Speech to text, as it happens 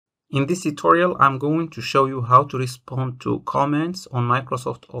In this tutorial, I'm going to show you how to respond to comments on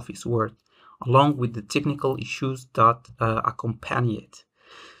Microsoft Office Word, along with the technical issues that accompany it.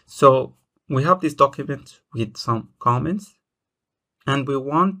 So we have this document with some comments, and we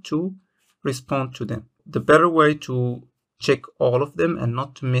want to respond to them. The better way to check all of them and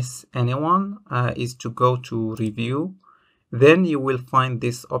not to miss anyone is to go to Review. Then you will find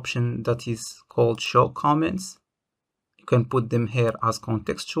this option that is called Show Comments. You can put them here as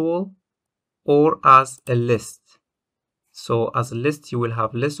contextual or as a list. So as a list, you will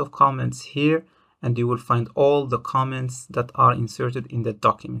have list of comments here, and you will find all the comments that are inserted in the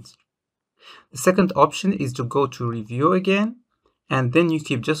document. The second option is to go to Review again, and then you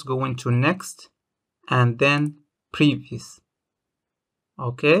keep just going to Next and then Previous.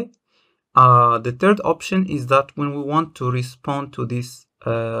 Okay. The third option is that when we want to respond to this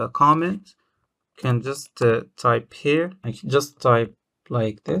comment, you can just type here. I can just type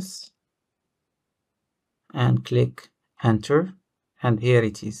like this and click Enter, and here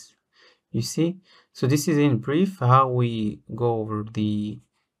it is. You see? So this is in brief how we go over the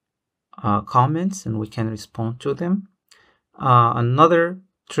comments and we can respond to them. Another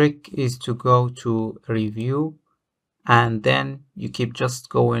trick is to go to Review, and then you keep just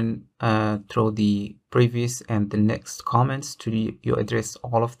going through the previous and the next comments till you address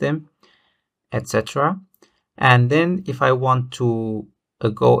all of them, etc. And then if I want to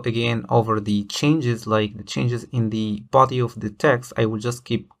go again over the changes, like the changes in the body of the text, I will just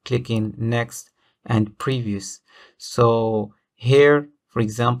keep clicking Next and Previous. So here, for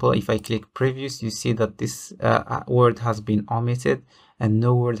example, if I click Previous, you see that this word has been omitted and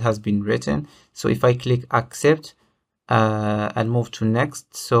no word has been written. So if I click Accept and move to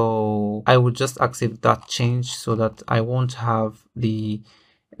Next, so I will just accept that change so that I won't have the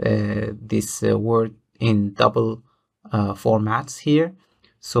this word in double formats here.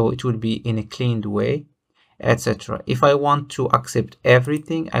 So it will be in a cleaned way, etc. If I want to accept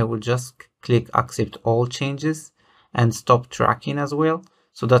everything, I will just click Accept All Changes and stop tracking as well,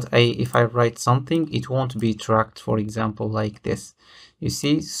 so that if I write something, it won't be tracked, for example, like this. You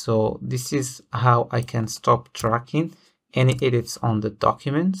see? So this is how I can stop tracking any edits on the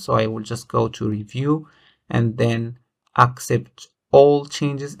document. So I will just go to Review and then Accept All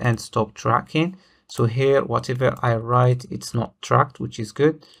Changes and stop tracking. So here, whatever I write, it's not tracked, which is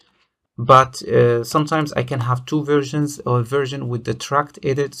good. But sometimes I can have two versions, or a version with the tracked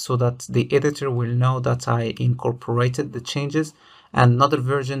edit so that the editor will know that I incorporated the changes, and another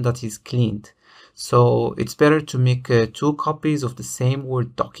version that is cleaned. So it's better to make two copies of the same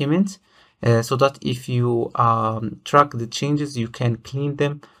Word document so that if you track the changes, you can clean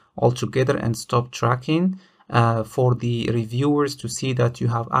them all together and stop tracking for the reviewers to see that you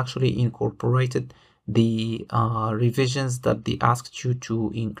have actually incorporated the revisions that they asked you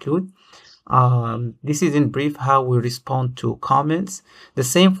to include. This is in brief how we respond to comments. The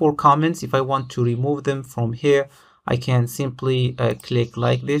same for comments. If I want to remove them from here, I can simply click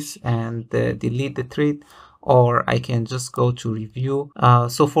like this and delete the thread, or I can just go to Review.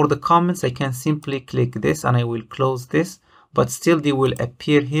 So for the comments, I can simply click this and I will close this, but still they will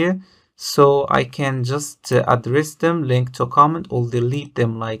appear here. So I can just address them, link to comment, or delete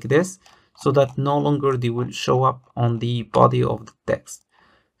them like this, so that no longer they will show up on the body of the text.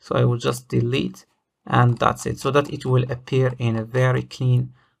 So I will just delete, and that's it, so that it will appear in a very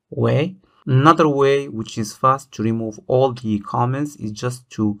clean way. Another way, which is fast, to remove all the comments is just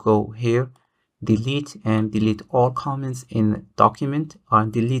to go here, delete, and delete all comments in document,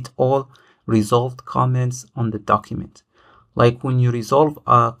 and delete all resolved comments on the document. Like when you resolve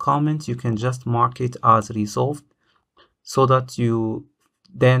a comment, you can just mark it as resolved so that you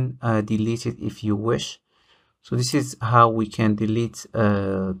then delete it if you wish. So this is how we can delete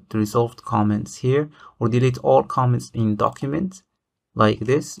the resolved comments here, or delete all comments in document like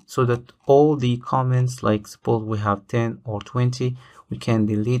this, so that all the comments, like suppose we have 10 or 20, we can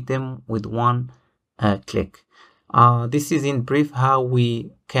delete them with one click. This is in brief how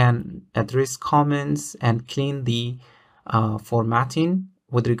we can address comments and clean the formatting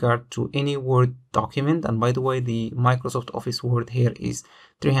with regard to any Word document. And by the way, the Microsoft Office Word here is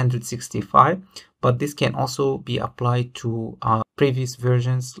 365, but this can also be applied to previous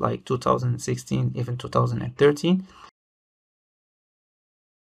versions like 2016, even 2013.